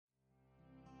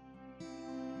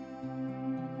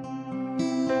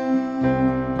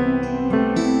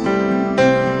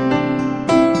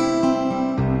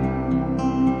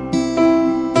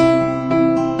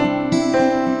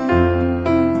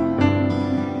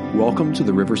Welcome to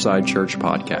the Riverside Church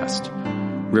podcast.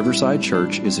 Riverside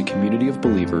Church is a community of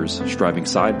believers striving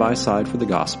side by side for the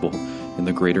gospel in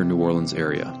the greater New Orleans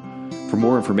area. For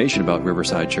more information about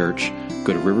Riverside Church,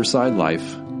 go to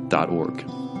riversidelife.org. Let's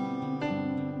go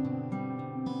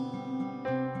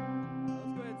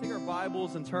ahead and take our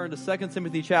Bibles and turn to 2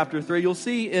 Timothy chapter 3. You'll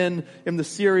see in the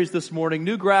series this morning,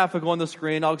 new graphic on the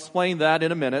screen. I'll explain that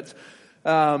in a minute.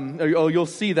 You'll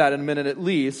see that in a minute at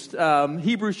least.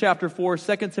 Hebrews chapter 4,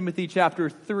 2 Timothy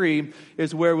chapter 3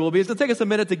 is where we'll be. It's going to take us a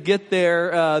minute to get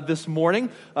there this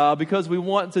morning because we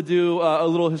want to do a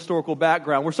little historical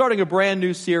background. We're starting a brand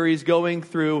new series going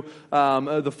through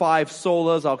the five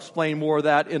solas. I'll explain more of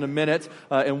that in a minute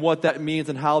and what that means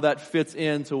and how that fits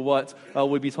into what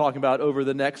we'll be talking about over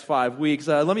the next 5 weeks.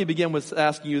 Let me begin with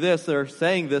asking you this, or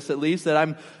saying this at least,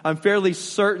 that I'm fairly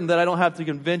certain that I don't have to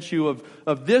convince you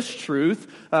of this truth.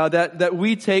 That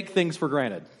we take things for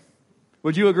granted.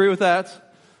 Would you agree with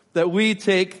that? That we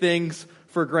take things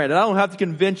for granted. I don't have to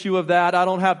convince you of that. I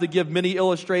don't have to give many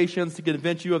illustrations to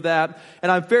convince you of that.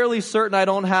 And I'm fairly certain I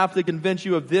don't have to convince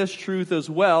you of this truth as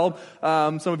well.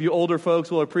 Some of you older folks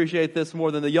will appreciate this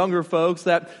more than the younger folks,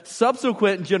 that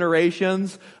subsequent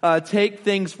generations take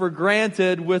things for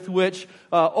granted with which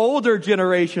older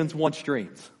generations once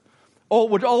dreamed.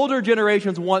 Which older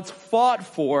generations once fought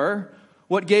for,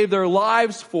 what gave their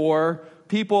lives for,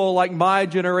 people like my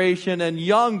generation and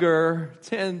younger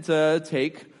tend to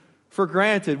take for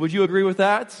granted. Would you agree with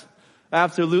that?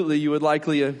 Absolutely, you would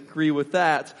likely agree with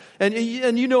that. And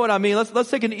you know what I mean. Let's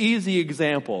take an easy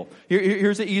example.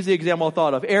 Here's an easy example I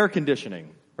thought of. Air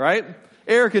conditioning, right?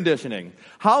 Air conditioning.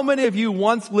 How many of you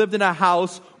once lived in a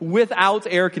house without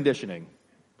air conditioning?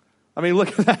 I mean,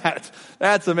 look at that.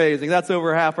 That's amazing. That's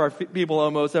over half our people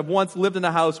almost have once lived in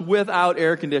a house without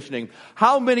air conditioning.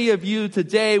 How many of you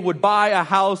today would buy a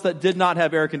house that did not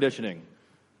have air conditioning?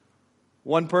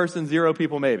 One person, 0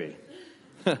 people maybe.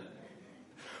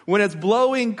 When it's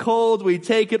blowing cold, we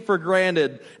take it for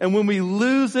granted. And when we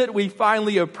lose it, we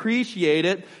finally appreciate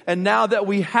it. And now that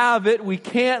we have it, we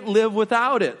can't live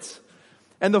without it.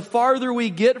 And the farther we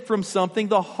get from something,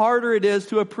 the harder it is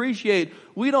to appreciate.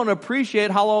 We don't appreciate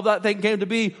how all that thing came to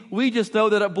be. We just know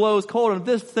that it blows cold. And if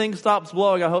this thing stops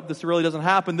blowing, I hope this really doesn't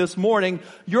happen this morning,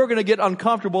 you're going to get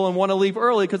uncomfortable and want to leave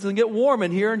early because it's going to get warm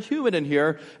in here and humid in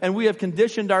here. And we have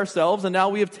conditioned ourselves, and now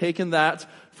we have taken that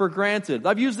for granted.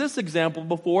 I've used this example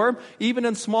before. Even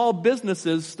in small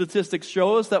businesses, statistics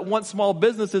show us that once small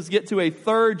businesses get to a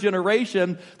third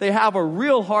generation, they have a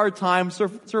real hard time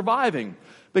surviving.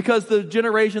 Because the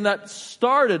generation that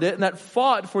started it and that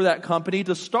fought for that company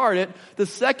to start it, the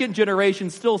second generation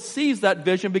still sees that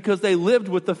vision because they lived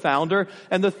with the founder.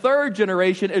 And the third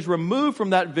generation is removed from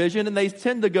that vision, and they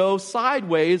tend to go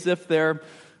sideways if they're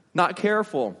not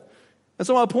careful. And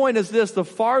so my point is this: the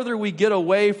farther we get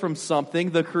away from something,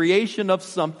 the creation of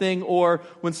something, or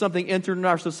when something entered in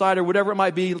our society, or whatever it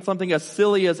might be, something as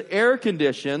silly as air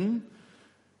condition,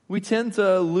 we tend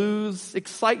to lose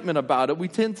excitement about it. We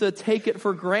tend to take it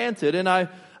for granted. And I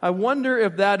wonder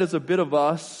if that is a bit of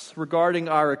us regarding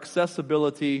our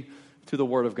accessibility to the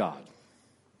Word of God.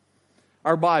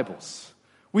 Our Bibles.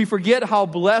 We forget how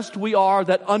blessed we are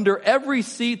that under every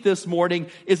seat this morning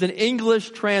is an English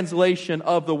translation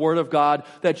of the Word of God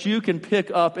that you can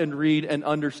pick up and read and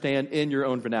understand in your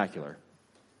own vernacular.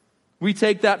 We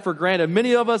take that for granted.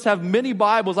 Many of us have many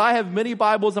Bibles. I have many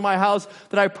Bibles in my house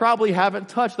that I probably haven't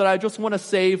touched, that I just want to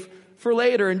save for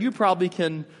later. And you probably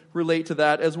can relate to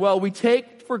that as well. We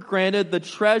take for granted the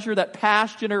treasure that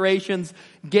past generations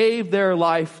gave their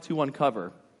life to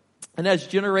uncover. And as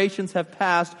generations have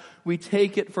passed, we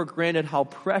take it for granted how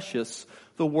precious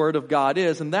the Word of God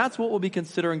is. And that's what we'll be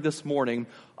considering this morning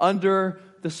under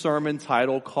the sermon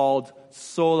title called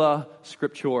Sola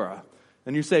Scriptura.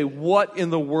 And you say, what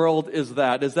in the world is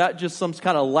that? Is that just some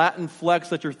kind of Latin flex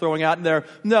that you're throwing out in there?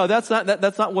 No, that's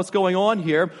not what's going on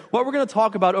here. What we're going to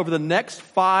talk about over the next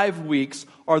 5 weeks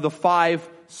are the 5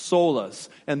 solas.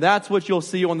 And that's what you'll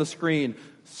see on the screen.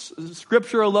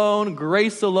 Scripture alone,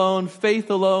 grace alone,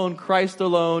 faith alone, Christ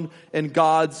alone, and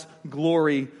God's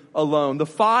glory alone. The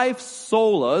 5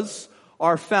 solas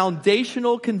are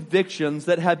foundational convictions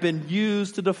that have been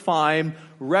used to define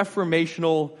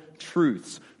reformational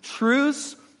truths.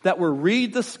 Truths that were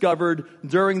rediscovered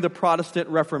during the Protestant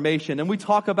Reformation. And we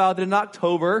talk about it in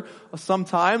October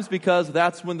sometimes because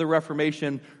that's when the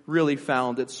Reformation really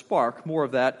found its spark. More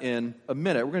of that in a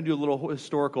minute. We're going to do a little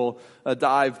historical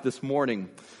dive this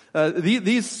morning.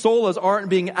 These solas aren't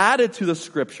being added to the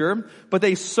Scripture, but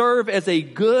they serve as a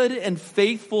good and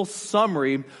faithful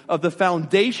summary of the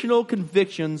foundational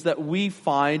convictions that we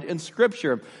find in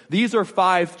Scripture. These are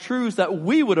 5 truths that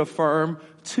we would affirm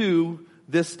to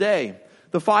this day.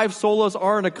 The five solas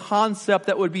aren't a concept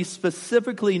that would be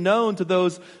specifically known to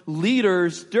those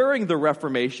leaders during the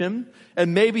Reformation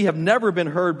and maybe have never been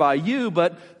heard by you,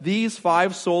 but these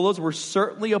five solas were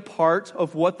certainly a part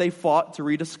of what they fought to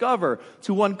rediscover,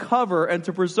 to uncover, and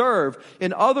to preserve.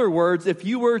 In other words, if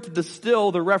you were to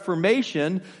distill the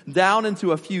Reformation down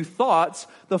into a few thoughts,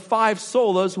 the five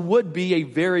solas would be a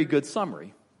very good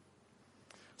summary.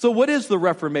 So what is the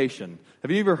Reformation? Have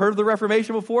you ever heard of the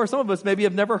Reformation before? Some of us maybe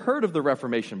have never heard of the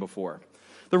Reformation before.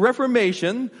 The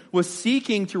Reformation was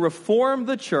seeking to reform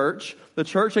the church. The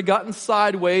church had gotten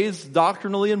sideways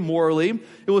doctrinally and morally.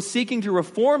 It was seeking to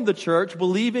reform the church,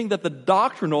 believing that the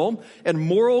doctrinal and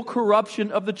moral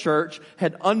corruption of the church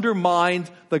had undermined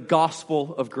the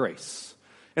gospel of grace.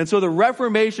 And so the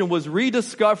Reformation was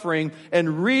rediscovering and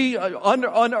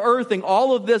unearthing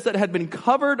all of this that had been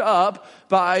covered up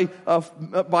by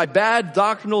bad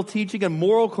doctrinal teaching and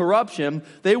moral corruption.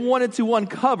 They wanted to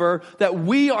uncover that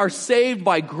we are saved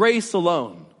by grace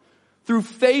alone, through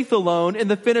faith alone, in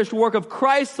the finished work of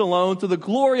Christ alone, to the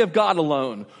glory of God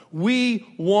alone.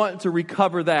 We want to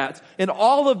recover that. And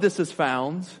all of this is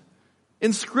found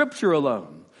in Scripture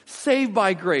alone. Saved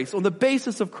by grace, on the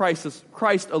basis of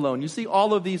Christ alone. You see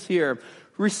all of these here.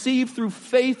 Received through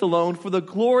faith alone, for the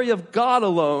glory of God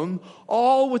alone,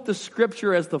 all with the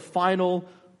Scripture as the final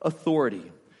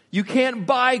authority. You can't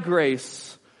buy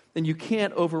grace, and you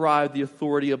can't override the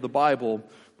authority of the Bible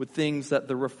with things that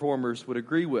the reformers would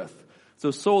agree with.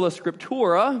 So sola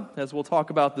scriptura, as we'll talk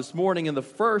about this morning in the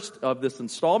first of this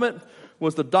installment,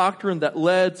 was the doctrine that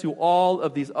led to all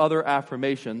of these other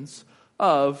affirmations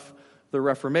of the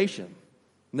Reformation.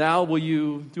 Now, will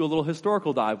you do a little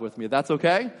historical dive with me? That's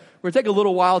okay? We're going to take a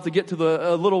little while to get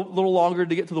to a little longer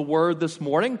to get to the word this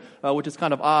morning, which is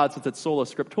kind of odd since it's sola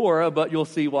scriptura, but you'll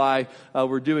see why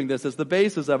we're doing this as the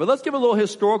basis of it. Let's give a little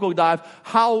historical dive,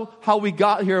 how we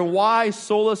got here and why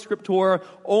sola scriptura,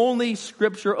 only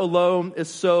Scripture alone, is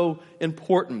so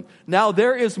important. Now,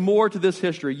 there is more to this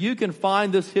history. You can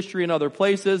find this history in other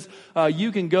places.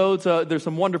 You can go to, there's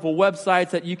some wonderful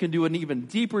websites that you can do an even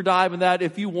deeper dive in that.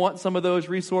 If you want some of those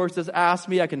resources, ask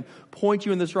me. I can point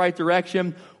you in this right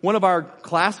direction. One of our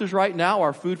classes right now,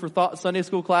 our Food for Thought Sunday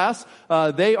School class,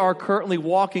 they are currently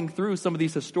walking through some of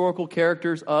these historical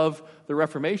characters of the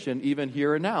Reformation, even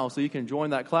here and now. So you can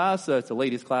join that class. It's a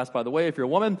ladies' class, by the way, if you're a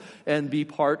woman, and be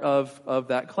part of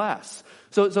that class.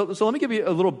 So let me give you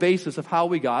a little basis of how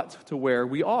we got to where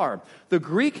we are. The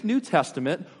Greek New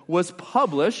Testament was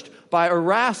published by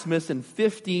Erasmus in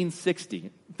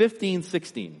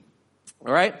 1516.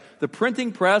 All right? The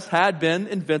printing press had been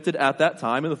invented at that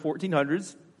time in the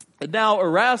 1400s. And now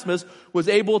Erasmus was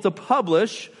able to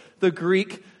publish the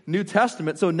Greek New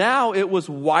Testament. So now it was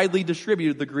widely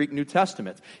distributed, the Greek New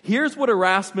Testament. Here's what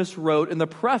Erasmus wrote in the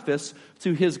preface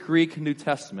to his Greek New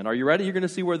Testament. Are you ready? You're going to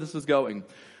see where this is going.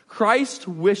 Christ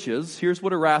wishes, here's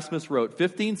what Erasmus wrote,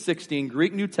 1516,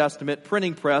 Greek New Testament,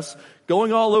 printing press,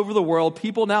 going all over the world.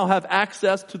 People now have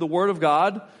access to the Word of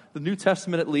God, the New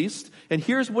Testament at least. And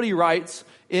here's what he writes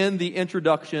in the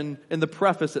introduction, in the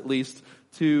preface at least,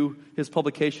 to his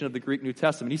publication of the Greek New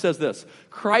Testament. He says this: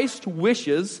 Christ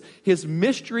wishes his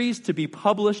mysteries to be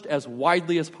published as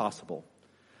widely as possible.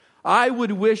 I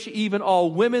would wish even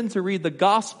all women to read the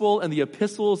gospel and the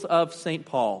epistles of St.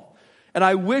 Paul. And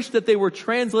I wish that they were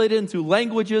translated into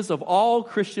languages of all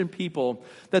Christian people,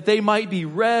 that they might be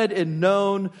read and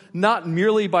known not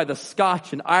merely by the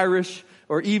Scotch and Irish,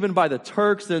 or even by the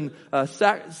Turks and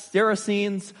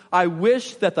Saracens. I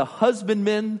wish that the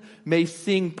husbandman may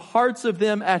sing parts of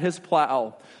them at his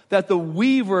plow, that the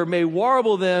weaver may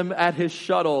warble them at his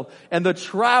shuttle, and the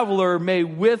traveler may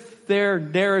with their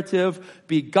narrative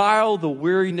beguile the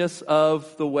weariness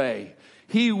of the way.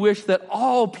 He wished that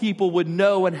all people would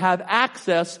know and have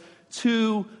access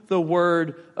to the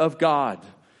Word of God.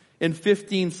 In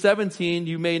 1517,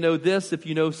 you may know this if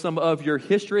you know some of your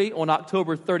history. On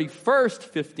October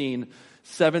 31st,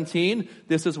 1517,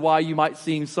 this is why you might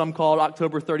see some called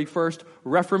October 31st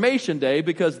Reformation Day,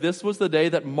 because this was the day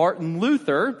that Martin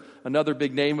Luther, another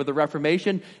big name of the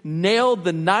Reformation, nailed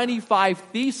the 95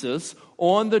 Theses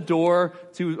on the door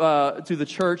to the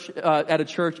church, at a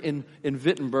church in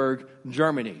Wittenberg,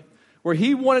 Germany, where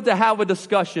he wanted to have a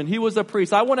discussion. He was a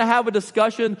priest. I want to have a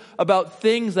discussion about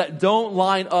things that don't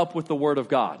line up with the Word of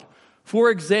God.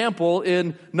 For example,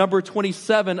 in number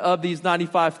 27 of these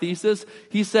 95 Theses,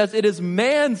 he says it is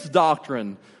man's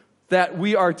doctrine that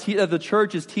that the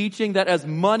church is teaching, that as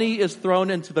money is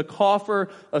thrown into the coffer,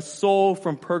 a soul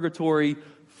from purgatory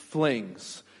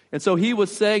flings. And so he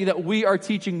was saying that we are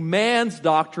teaching man's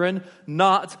doctrine,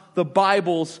 not the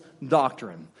Bible's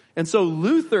doctrine. And so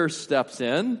Luther steps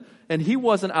in And he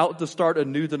wasn't out to start a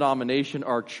new denomination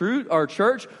or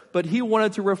church, but he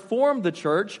wanted to reform the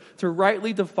church to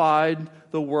rightly define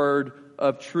the word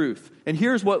of truth. And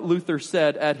here's what Luther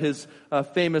said at his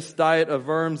famous Diet of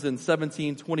Worms in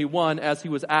 1721 as he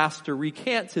was asked to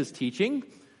recant his teaching.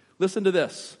 Listen to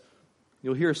this.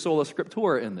 You'll hear sola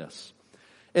scriptura in this.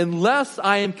 Unless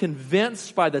I am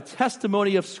convinced by the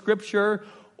testimony of Scripture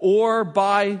or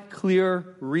by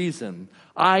clear reason,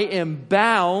 I am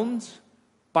bound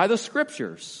by the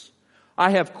Scriptures.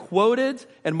 I have quoted,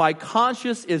 and my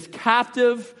conscience is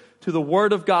captive to the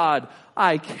Word of God.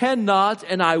 I cannot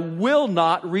and I will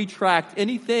not retract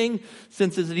anything,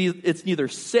 since it's neither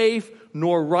safe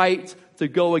nor right to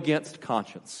go against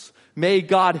conscience. May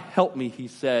God help me, he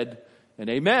said, and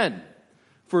amen.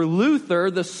 For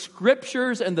Luther, the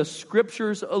Scriptures and the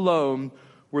Scriptures alone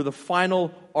were the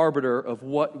final arbiter of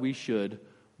what we should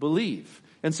believe.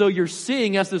 And so you're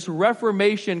seeing as this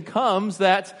Reformation comes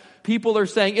that people are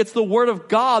saying it's the Word of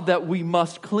God that we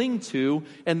must cling to,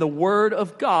 and the Word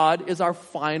of God is our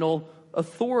final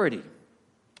authority.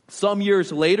 Some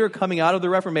years later, coming out of the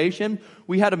Reformation,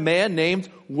 we had a man named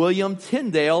William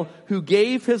Tyndale who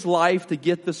gave his life to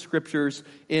get the Scriptures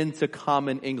into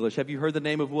common English. Have you heard the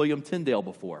name of William Tyndale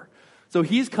before? So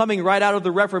he's coming right out of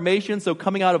the Reformation, so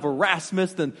coming out of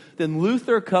Erasmus, then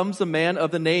Luther comes a man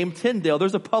of the name Tyndale.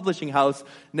 There's a publishing house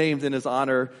named in his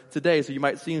honor today, so you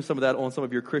might see some of that on some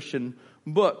of your Christian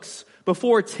books.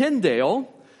 Before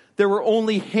Tyndale, there were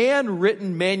only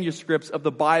handwritten manuscripts of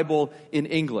the Bible in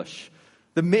English.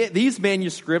 These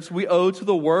manuscripts we owe to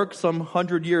the work some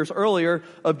 100 years earlier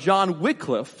of John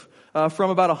Wycliffe from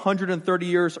about 130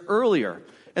 years earlier.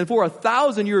 And for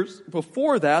 1,000 years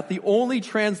before that, the only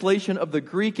translation of the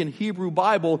Greek and Hebrew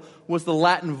Bible was the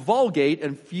Latin Vulgate,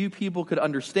 and few people could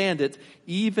understand it,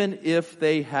 even if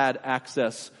they had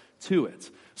access to it.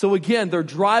 So again, they're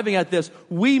driving at this.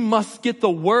 We must get the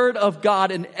Word of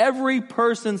God in every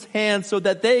person's hands so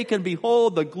that they can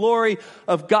behold the glory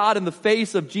of God in the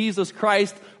face of Jesus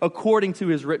Christ according to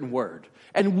His written Word.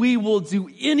 And we will do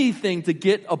anything to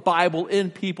get a Bible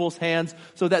in people's hands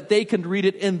so that they can read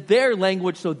it in their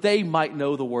language so they might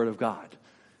know the Word of God.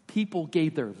 People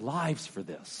gave their lives for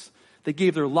this. They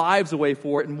gave their lives away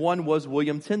for it, and one was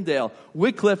William Tyndale.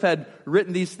 Wycliffe had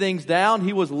written these things down.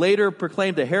 He was later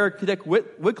proclaimed a heretic,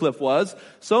 Wycliffe was,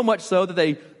 so much so that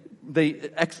they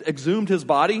exhumed his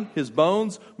body, his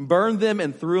bones, burned them,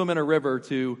 and threw them in a river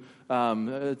to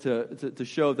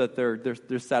show that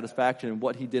their satisfaction in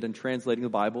what he did in translating the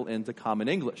Bible into common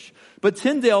English. But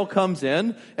Tyndale comes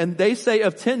in, and they say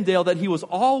of Tyndale that he was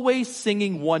always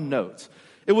singing one note.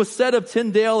 It was said of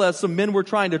Tyndale, as some men were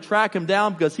trying to track him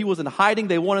down because he was in hiding,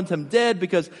 they wanted him dead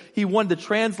because he wanted to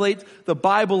translate the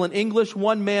Bible in English.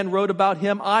 One man wrote about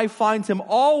him, I find him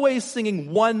always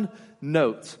singing one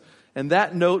note. And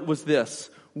that note was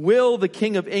this: will the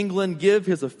King of England give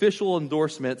his official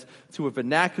endorsement to a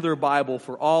vernacular Bible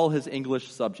for all his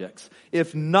English subjects?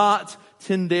 If not,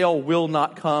 Tyndale will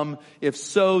not come. If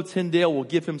so, Tyndale will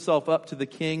give himself up to the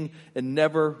king and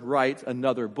never write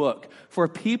another book. For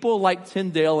people like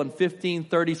Tyndale in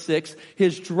 1536,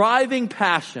 his driving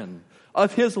passion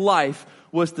of his life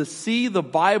was to see the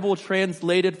Bible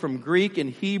translated from Greek and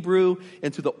Hebrew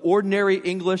into the ordinary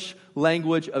English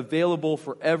language available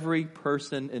for every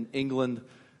person in England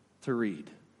to read.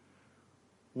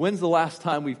 When's the last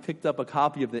time we've picked up a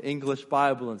copy of the English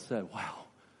Bible and said, wow,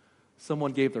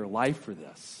 someone gave their life for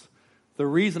this? The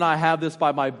reason I have this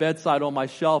by my bedside on my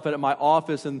shelf and at my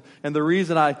office, and the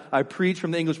reason I preach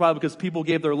from the English Bible, because people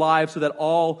gave their lives so that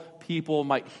all people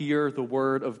might hear the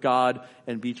Word of God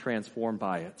and be transformed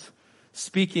by it.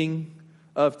 Speaking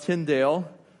of Tyndale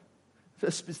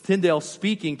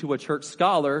speaking to a church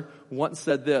scholar once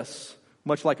said this,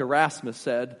 much like Erasmus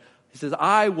said. He says,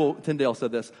 Tyndale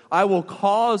said this, I will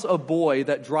cause a boy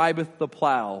that driveth the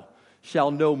plow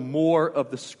shall know more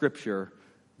of the Scripture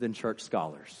than church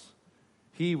scholars.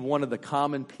 He wanted the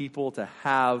common people to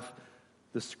have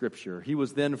the Scripture. He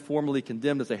was then formally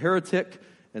condemned as a heretic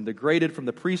and degraded from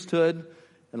the priesthood.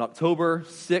 On October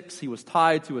 6, he was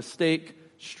tied to a stake,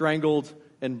 strangled,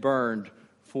 and burned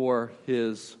for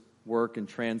his work in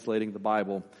translating the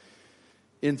Bible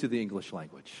into the English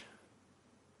language.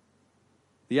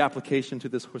 The application to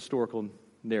this historical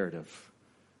narrative.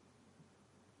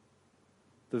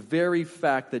 The very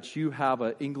fact that you have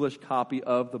an English copy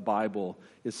of the Bible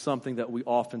is something that we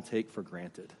often take for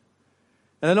granted.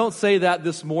 And I don't say that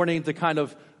this morning to kind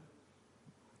of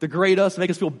degrade us, make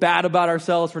us feel bad about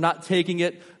ourselves for not taking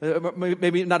it,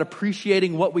 maybe not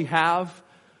appreciating what we have,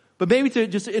 but maybe to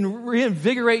just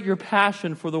reinvigorate your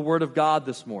passion for the Word of God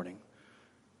this morning.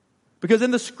 Because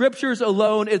in the Scriptures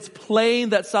alone, it's plain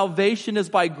that salvation is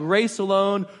by grace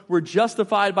alone. We're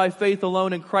justified by faith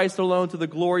alone in Christ alone to the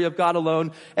glory of God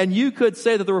alone. And you could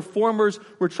say that the Reformers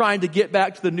were trying to get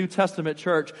back to the New Testament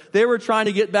church. They were trying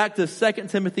to get back to 2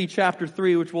 Timothy chapter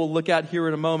 3, which we'll look at here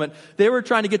in a moment. They were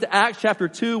trying to get to Acts chapter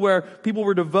 2, where people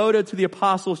were devoted to the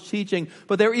apostles' teaching.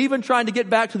 But they were even trying to get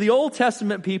back to the Old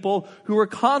Testament people who were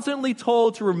constantly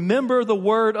told to remember the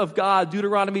Word of God.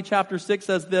 Deuteronomy chapter 6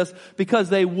 says this, because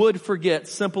they would forget.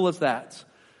 Simple as that.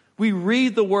 We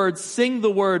read the Word, sing the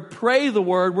Word, pray the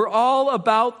Word. We're all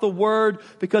about the Word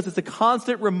because it's a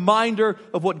constant reminder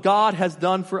of what God has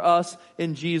done for us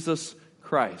in Jesus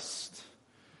Christ.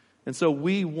 And so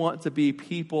we want to be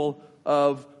people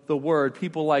of the Word,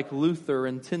 people like Luther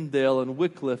and Tyndale and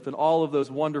Wycliffe and all of those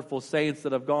wonderful saints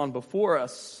that have gone before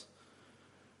us.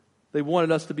 They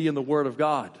wanted us to be in the Word of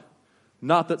God.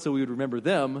 Not that so we would remember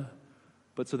them,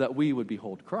 but so that we would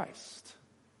behold Christ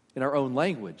in our own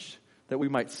language, that we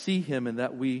might see Him and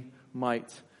that we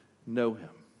might know Him.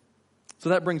 So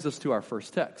that brings us to our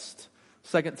first text,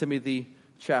 2 Timothy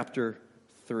chapter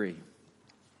 3.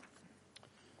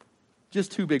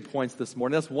 Just 2 big points this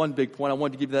morning. That's one big point. I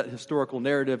wanted to give you that historical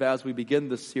narrative as we begin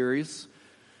this series.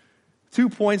 2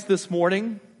 points this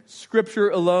morning. Scripture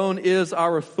alone is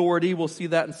our authority. We'll see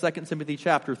that in 2 Timothy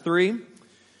chapter 3. And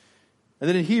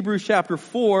then in Hebrews chapter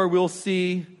 4, we'll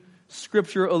see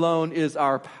Scripture alone is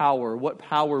our power. What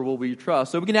power will we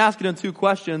trust? So we can ask it in 2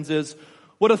 questions is,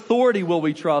 what authority will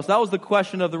we trust? That was the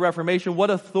question of the Reformation. What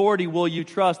authority will you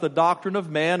trust? The doctrine of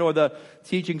man or the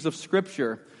teachings of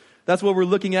Scripture? That's what we're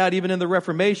looking at even in the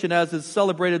Reformation as is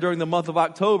celebrated during the month of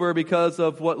October because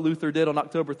of what Luther did on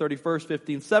October 31st,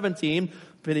 1517.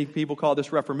 Many people call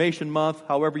this Reformation month,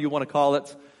 however you want to call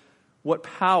it. What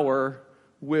power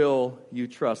will you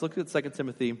trust? Look at 2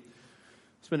 Timothy.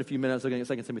 Spend a few minutes looking at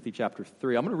 2 Timothy chapter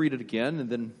 3. I'm going to read it again and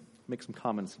then make some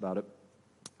comments about it.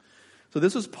 So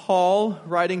this is Paul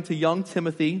writing to young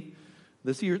Timothy.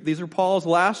 These are Paul's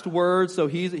last words. So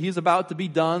he's about to be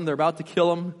done. They're about to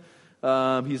kill him.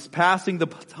 He's passing the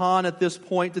baton at this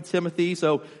point to Timothy.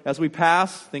 So as we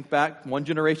pass, think back one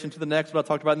generation to the next, what I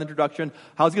talked about in the introduction.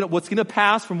 What's going to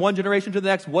pass from one generation to the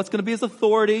next? What's going to be his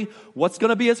authority? What's going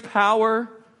to be his power?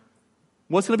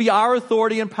 What's going to be our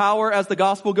authority and power as the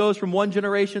gospel goes from one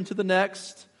generation to the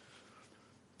next?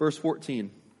 Verse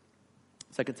 14,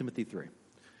 2 Timothy 3.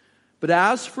 But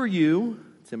as for you,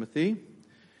 Timothy,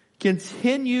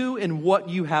 continue in what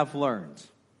you have learned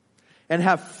and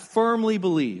have firmly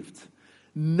believed,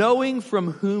 knowing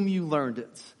from whom you learned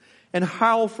it, and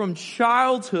how from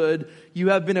childhood you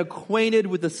have been acquainted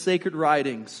with the sacred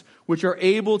writings, which are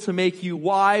able to make you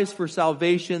wise for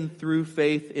salvation through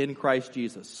faith in Christ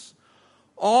Jesus.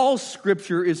 All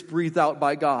Scripture is breathed out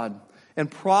by God and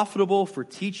profitable for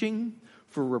teaching,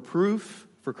 for reproof,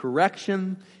 for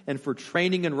correction, and for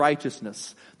training in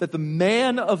righteousness, that the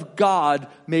man of God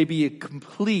may be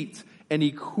complete and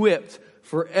equipped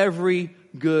for every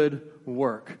good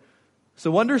work.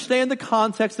 So understand the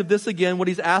context of this again, what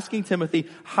he's asking Timothy.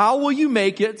 How will you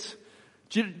make it?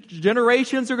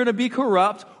 Generations are going to be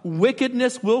corrupt.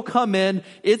 Wickedness will come in.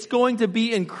 It's going to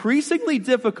be increasingly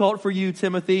difficult for you,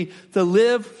 Timothy, to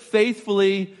live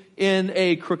faithfully in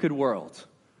a crooked world.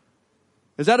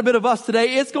 Is that a bit of us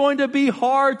today? It's going to be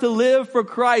hard to live for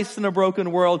Christ in a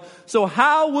broken world. So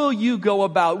how will you go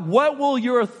about? What will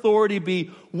your authority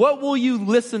be? What will you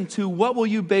listen to? What will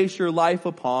you base your life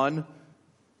upon?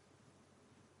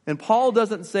 And Paul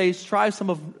doesn't say, try some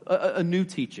of a new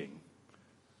teaching.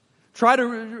 Try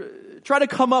to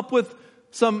come up with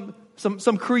some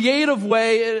creative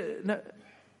way.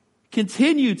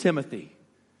 Continue, Timothy.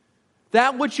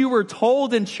 That which you were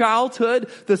told in childhood,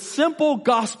 the simple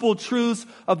gospel truths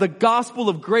of the gospel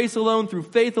of grace alone, through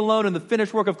faith alone, and the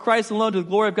finished work of Christ alone, to the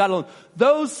glory of God alone.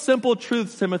 Those simple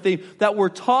truths, Timothy, that were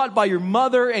taught by your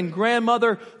mother and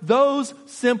grandmother, those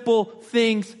simple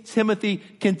things, Timothy,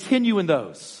 continue in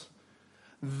those.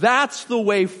 That's the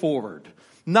way forward.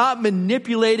 Not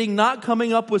manipulating, not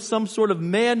coming up with some sort of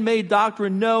man-made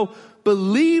doctrine. No,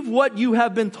 believe what you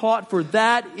have been taught, for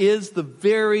that is the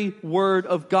very word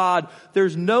of God.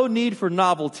 There's no need for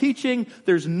novel teaching.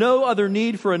 There's no other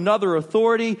need for another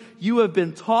authority. You have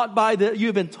been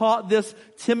taught this,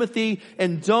 Timothy,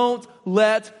 and don't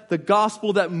let the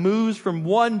gospel that moves from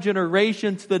one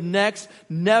generation to the next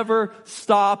never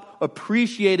stop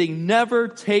appreciating, never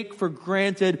take for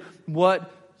granted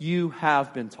what you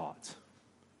have been taught.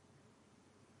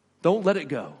 Don't let it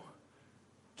go.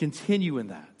 Continue in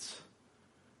that.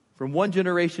 From one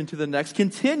generation to the next.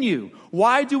 Continue.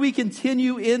 Why do we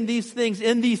continue in these things,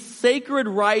 in these sacred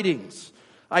writings?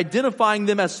 identifying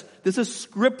them as, this is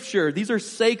Scripture, these are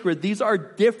sacred, these are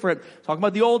different. Talking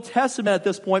about the Old Testament at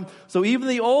this point. So even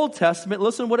the Old Testament,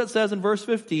 listen to what it says in verse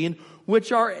 15,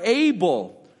 which are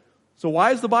able. So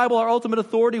why is the Bible our ultimate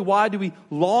authority? Why do we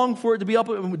long for it to be up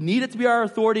and need it to be our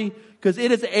authority? Because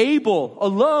it is able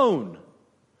alone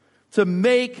to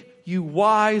make you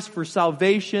wise for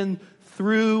salvation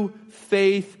through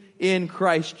faith in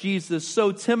Christ Jesus.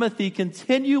 So Timothy,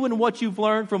 continue in what you've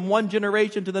learned from one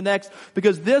generation to the next,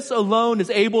 because this alone is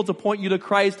able to point you to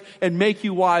Christ and make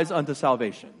you wise unto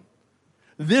salvation.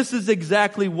 This is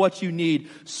exactly what you need.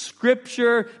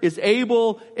 Scripture is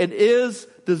able and is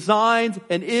designed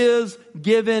and is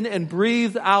given and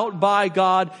breathed out by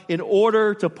God in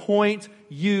order to point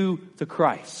you to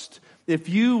Christ. If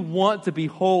you want to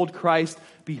behold Christ,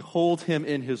 behold Him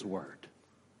in His Word.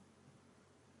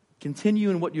 Continue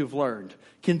in what you've learned.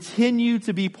 Continue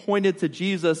to be pointed to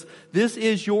Jesus. This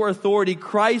is your authority.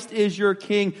 Christ is your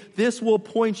King. This will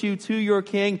point you to your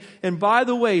King. And by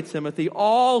the way, Timothy,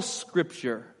 all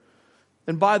Scripture,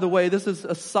 and by the way, this is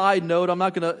a side note. I'm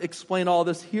not going to explain all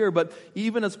this here, but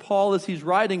even as Paul, as he's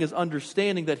writing, is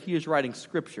understanding that he is writing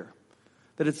Scripture,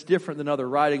 that it's different than other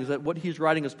writings, that what he's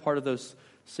writing is part of those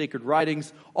sacred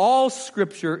writings. All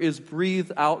Scripture is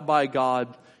breathed out by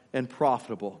God and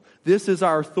profitable. This is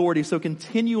our authority. So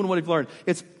continue in what you've learned.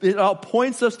 It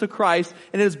points us to Christ,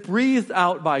 and it is breathed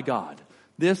out by God.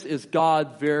 This is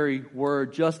God's very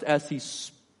word, just as He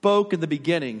spoke in the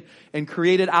beginning and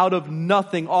created out of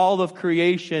nothing all of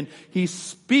creation. He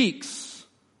speaks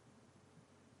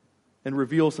and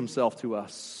reveals Himself to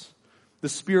us. The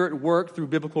Spirit worked through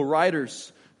biblical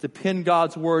writers to pen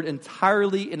God's word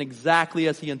entirely and exactly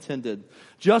as He intended.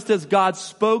 Just as God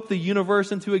spoke the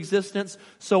universe into existence,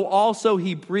 so also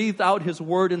He breathed out His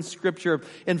word in Scripture.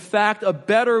 In fact, a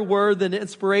better word than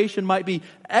inspiration might be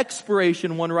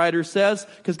expiration, one writer says,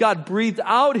 because God breathed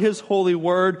out His holy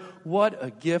word. What a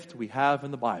gift we have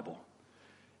in the Bible.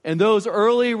 And those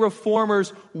early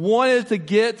reformers wanted to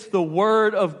get the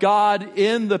word of God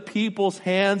in the people's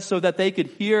hands so that they could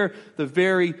hear the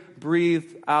very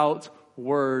breathed out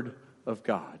word of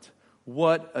God.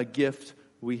 What a gift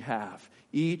we have.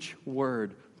 Each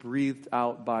word breathed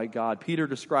out by God. Peter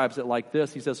describes it like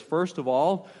this. He says, first of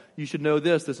all, you should know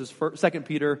this. This is 2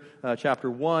 Peter chapter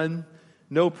 1.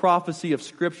 No prophecy of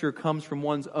Scripture comes from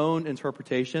one's own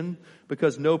interpretation,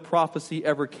 because no prophecy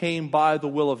ever came by the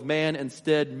will of man.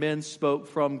 Instead, men spoke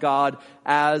from God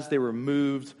as they were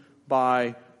moved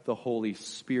by the Holy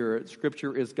Spirit.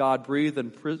 Scripture is God-breathed,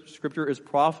 and Scripture is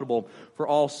profitable for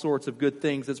all sorts of good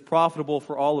things. It's profitable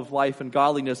for all of life and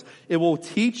godliness. It will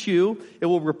teach you, it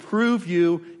will reprove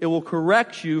you, it will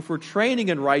correct you for training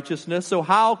in righteousness. So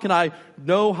how can I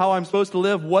know how I'm supposed to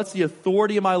live? What's the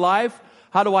authority in my life?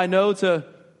 How do I know to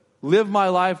live my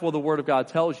life? Well, the Word of God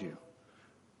tells you.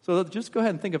 So just go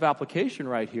ahead and think of application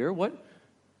right here.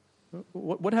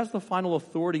 What has the final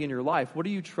authority in your life? What are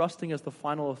you trusting as the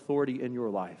final authority in your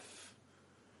life?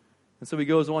 And so he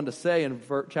goes on to say in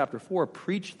chapter 4,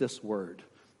 preach this word.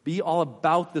 Be all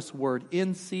about this word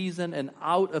in season and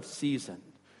out of season.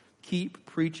 Keep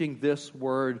preaching this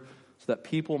word so that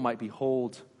people might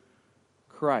behold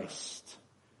Christ.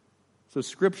 So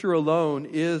Scripture alone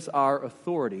is our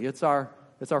authority. It's our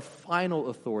final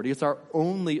authority. It's our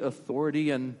only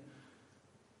authority, and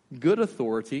good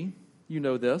authority, you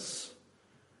know this,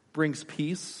 brings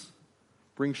peace,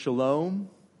 brings shalom.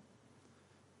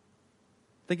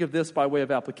 Think of this by way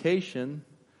of application.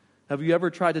 Have you ever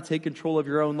tried to take control of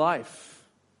your own life?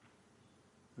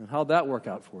 And how'd that work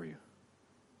out for you?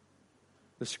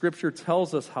 The Scripture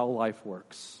tells us how life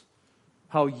works,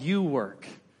 how you work,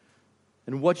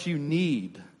 and what you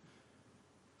need.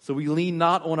 So we lean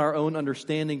not on our own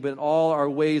understanding, but in all our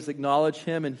ways acknowledge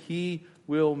Him, and He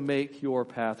will make your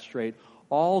path straight.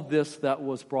 All this that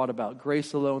was brought about,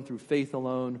 grace alone, through faith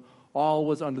alone, all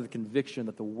was under the conviction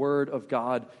that the Word of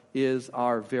God is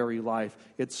our very life.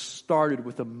 It started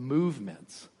with a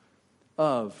movement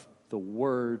of the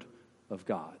Word of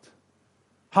God.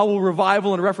 How will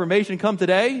revival and reformation come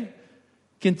today?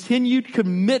 Continued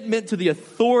commitment to the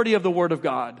authority of the Word of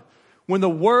God. When the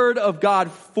Word of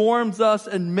God forms us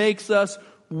and makes us,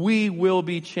 we will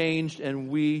be changed and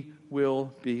we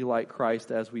will be like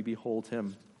Christ as we behold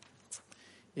Him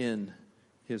in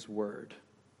His Word.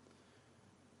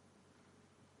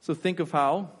 So let's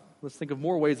think of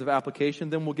more ways of application,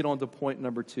 then we'll get on to point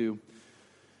number 2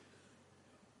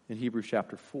 in Hebrews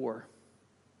chapter 4.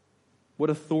 What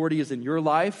authority is in your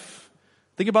life?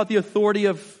 Think about the authority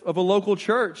of a local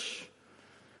church.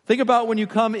 Think about when you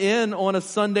come in on a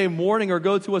Sunday morning or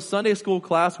go to a Sunday school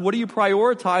class, what do you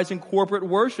prioritize in corporate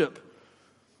worship?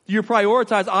 Do you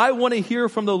prioritize, I want to hear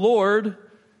from the Lord,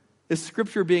 Is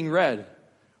Scripture being read?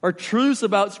 Are truths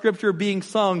about Scripture being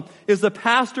sung? Is the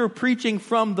pastor preaching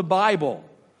from the Bible?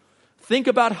 Think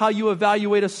about how you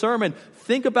evaluate a sermon.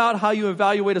 Think about how you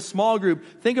evaluate a small group.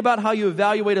 Think about how you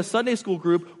evaluate a Sunday school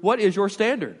group. What is your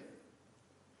standard?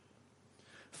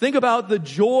 Think about the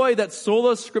joy that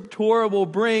Sola Scriptura will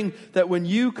bring that when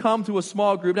you come to a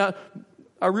small group. Now,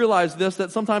 I realize this, that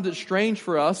sometimes it's strange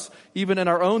for us, even in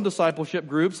our own discipleship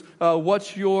groups.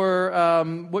 What's your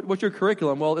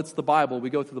curriculum? Well, it's the Bible.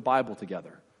 We go through the Bible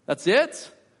together. That's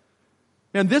it.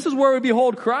 And this is where we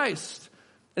behold Christ.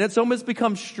 And it's almost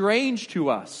become strange to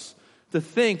us to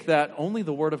think that only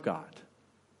the Word of God.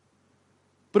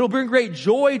 But it'll bring great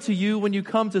joy to you when you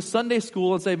come to Sunday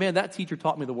school and say, man, that teacher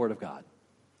taught me the Word of God.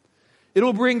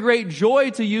 It'll bring great joy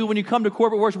to you when you come to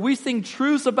corporate worship. We sing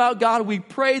truths about God. We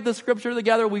prayed the Scripture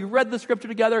together. We read the Scripture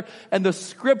together. And the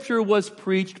Scripture was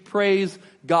preached. Praise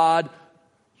God.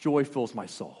 Joy fills my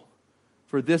soul.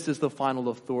 For this is the final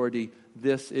authority.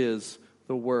 This is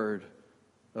the Word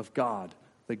of God.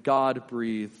 The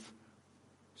God-breathed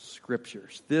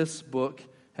Scriptures. This book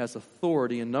has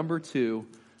authority. And number 2,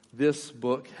 this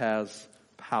book has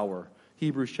power.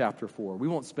 Hebrews chapter 4. We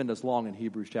won't spend as long in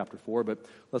Hebrews chapter 4, but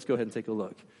let's go ahead and take a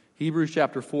look. Hebrews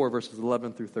chapter 4, verses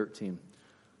 11 through 13.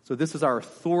 So this is our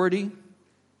authority,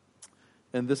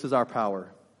 and this is our power.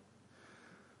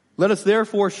 Let us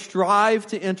therefore strive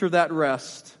to enter that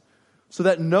rest, so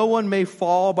that no one may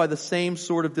fall by the same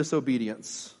sort of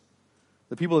disobedience.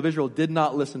 The people of Israel did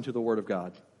not listen to the word of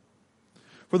God.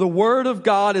 For the word of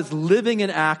God is living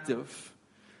and active,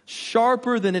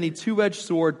 sharper than any two-edged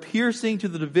sword, piercing to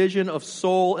the division of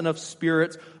soul and of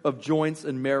spirit, of joints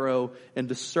and marrow, and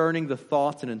discerning the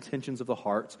thoughts and intentions of the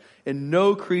heart. And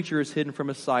no creature is hidden from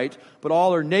his sight, but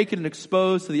all are naked and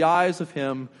exposed to the eyes of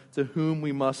him to whom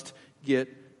we must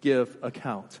give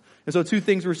account. And so 2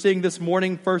 things we're seeing this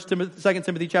morning. 2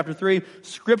 Timothy chapter 3,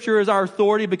 Scripture is our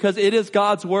authority because it is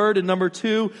God's word. And number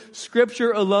 2,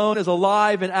 Scripture alone is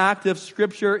alive and active.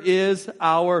 Scripture is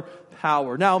our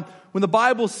power. Now, when the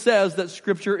Bible says that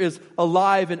Scripture is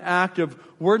alive and active,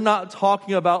 we're not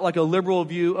talking about like a liberal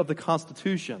view of the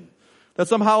Constitution. That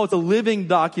somehow it's a living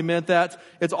document, that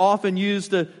it's often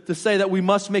used to say that we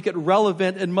must make it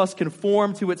relevant and must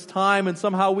conform to its time, and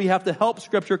somehow we have to help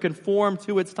Scripture conform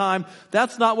to its time.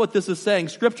 That's not what this is saying.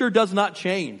 Scripture does not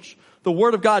change. The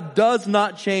Word of God does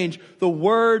not change. The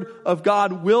Word of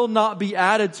God will not be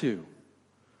added to.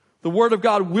 The Word of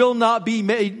God will not be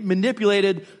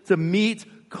manipulated to meet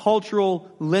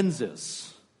cultural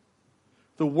lenses.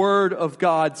 The Word of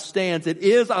God stands. It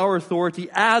is our authority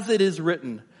as it is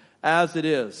written, as it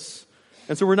is.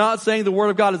 And so we're not saying the Word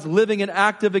of God is living and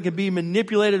active and can be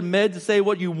manipulated, made to say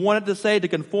what you want it to say to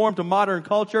conform to modern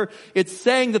culture. It's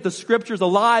saying that the Scripture is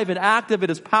alive and active, it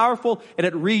is powerful, and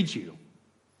it reads you.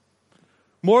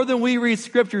 More than we read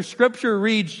Scripture, Scripture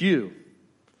reads you.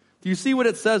 Do you see what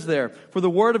it says there? For the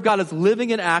Word of God is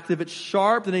living and active. It's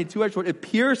sharp than any two-edged sword. It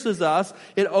pierces us.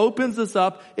 It opens us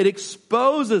up. It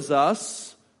exposes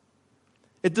us.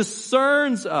 It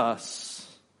discerns us.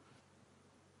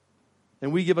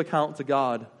 And we give account to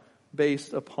God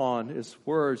based upon His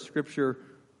Word. Scripture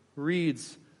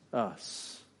reads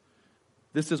us.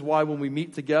 This is why when we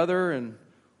meet together and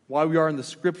why we are in the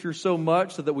Scripture so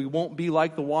much, so that we won't be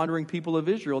like the wandering people of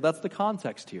Israel. That's the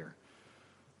context here.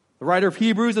 The writer of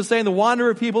Hebrews is saying the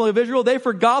wandering people of Israel, they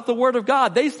forgot the Word of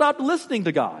God. They stopped listening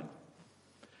to God.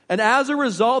 And as a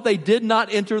result, they did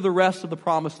not enter the rest of the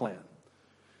promised land.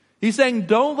 He's saying,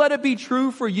 don't let it be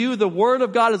true for you. The Word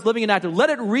of God is living and active.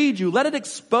 Let it read you. Let it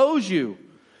expose you.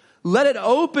 Let it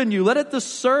open you. Let it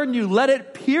discern you. Let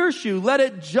it pierce you. Let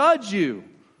it judge you.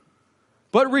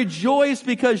 But rejoice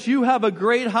because you have a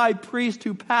great high priest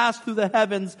who passed through the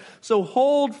heavens. So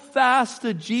hold fast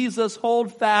to Jesus.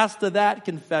 Hold fast to that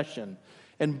confession.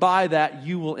 And by that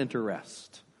you will enter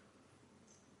rest.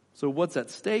 So what's at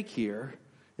stake here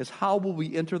is how will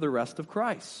we enter the rest of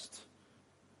Christ?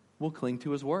 We'll cling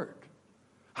to His Word.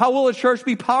 How will a church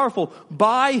be powerful?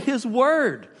 By His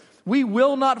Word. We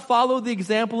will not follow the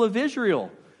example of Israel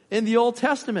in the Old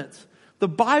Testament. The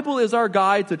Bible is our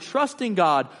guide to trusting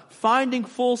God, finding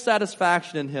full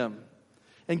satisfaction in Him.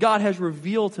 And God has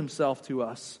revealed Himself to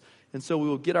us. And so we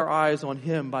will get our eyes on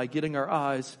Him by getting our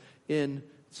eyes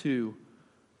into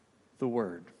the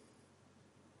Word.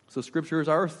 So Scripture is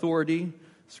our authority.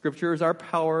 Scripture is our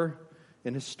power.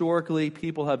 And historically,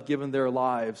 people have given their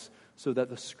lives so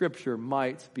that the Scripture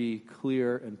might be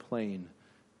clear and plain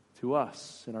to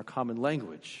us in our common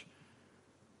language.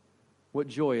 What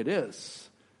joy it is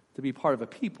to be part of a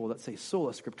people that say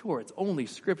sola scriptura. It's only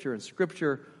Scripture and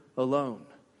Scripture alone.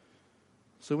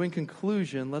 So in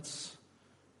conclusion, let's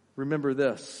remember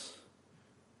this.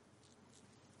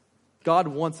 God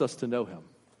wants us to know him.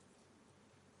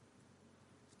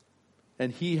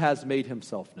 And he has made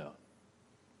himself known.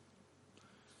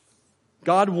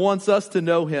 God wants us to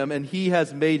know him, and he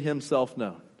has made himself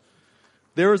known.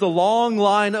 There is a long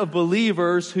line of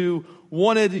believers who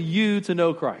wanted you to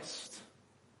know Christ.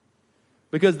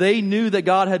 Because they knew that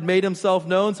God had made himself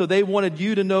known, so they wanted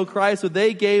you to know Christ, so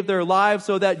they gave their lives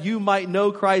so that you might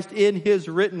know Christ in his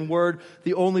written word,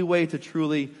 the only way to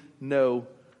truly know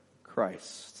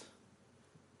Christ.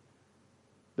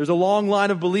 There's a long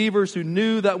line of believers who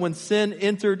knew that when sin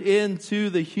entered into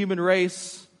the human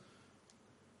race,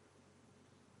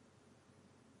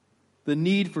 the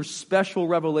need for special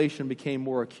revelation became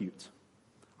more acute.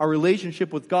 Our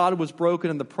relationship with God was broken,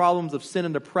 and the problems of sin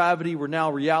and depravity were now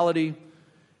reality.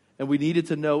 And we needed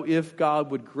to know if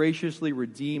God would graciously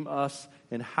redeem us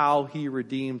and how he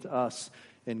redeemed us.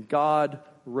 And God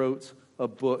wrote a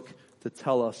book to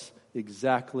tell us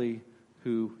exactly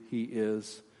who he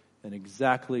is and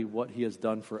exactly what he has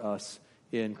done for us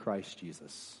in Christ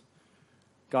Jesus.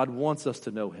 God wants us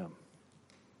to know him.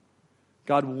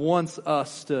 God wants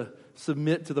us to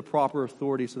submit to the proper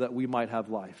authority so that we might have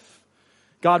life.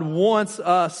 God wants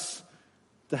us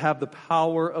to have the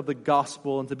power of the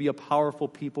gospel and to be a powerful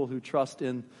people who trust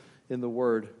in the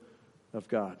word of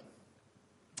God.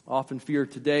 I often fear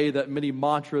today that many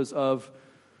mantras of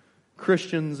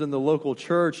Christians in the local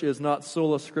church is not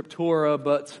sola scriptura,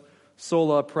 but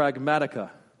sola pragmatica.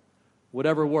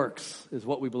 Whatever works is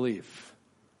what we believe.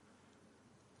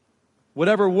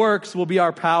 Whatever works will be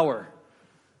our power.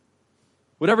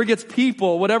 Whatever gets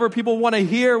people, whatever people want to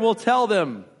hear, we'll tell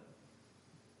them.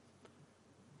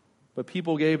 But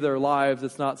people gave their lives.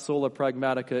 It's not sola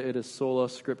pragmatica, it is sola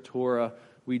scriptura.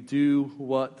 We do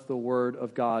what the Word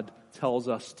of God tells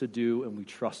us to do, and we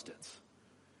trust it.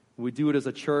 We do it as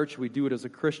a church, we do it as a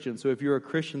Christian. So if you're a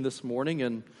Christian this morning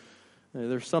and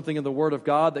there's something in the Word of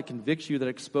God that convicts you, that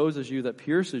exposes you, that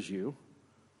pierces you,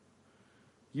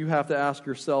 you have to ask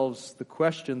yourselves the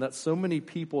question that so many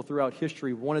people throughout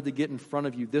history wanted to get in front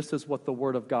of you. This is what the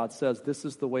Word of God says. This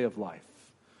is the way of life.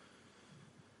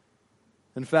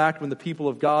 In fact, when the people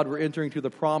of God were entering to the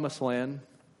promised land,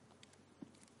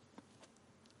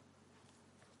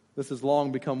 this has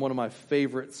long become one of my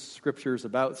favorite scriptures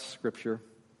about Scripture.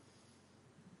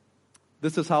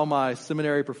 This is how my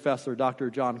seminary professor, Dr.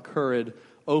 John Currid,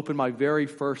 opened my very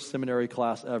first seminary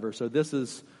class ever. So this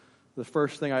is the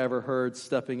first thing I ever heard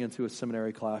stepping into a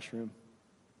seminary classroom.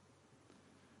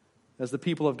 As the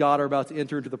people of God are about to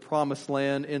enter into the promised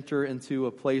land, enter into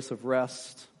a place of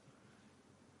rest,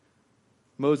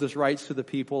 Moses writes to the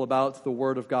people about the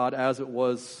word of God as it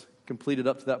was completed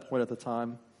up to that point at the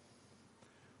time.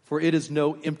 For it is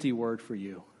no empty word for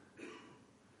you,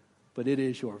 but it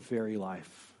is your very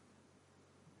life.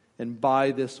 And by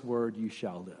this word you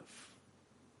shall live.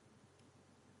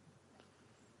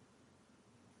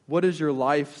 What does your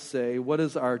life say? What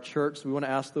does our church? We want to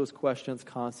ask those questions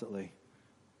constantly.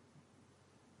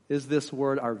 Is this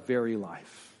word our very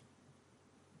life?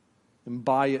 And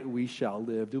by it we shall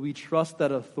live. Do we trust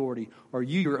that authority? Are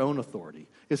you your own authority?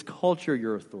 Is culture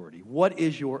your authority? What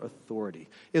is your authority?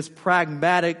 Is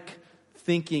pragmatic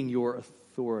thinking your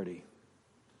authority?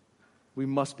 We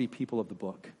must be people of the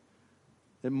book.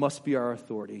 It must be our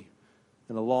authority.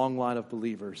 And a long line of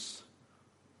believers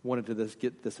wanted to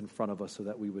get this in front of us so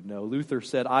that we would know. Luther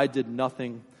said, I did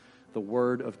nothing. The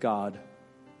word of God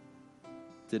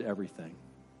did everything.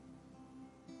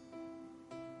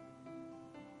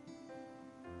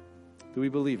 Do we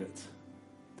believe it?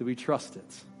 Do we trust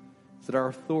it? Is it our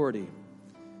authority?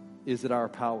 Is it our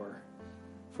power?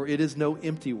 For it is no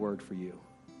empty word for you,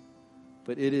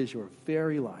 but it is your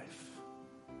very life,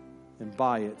 and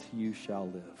by it you shall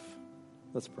live.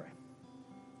 Let's pray.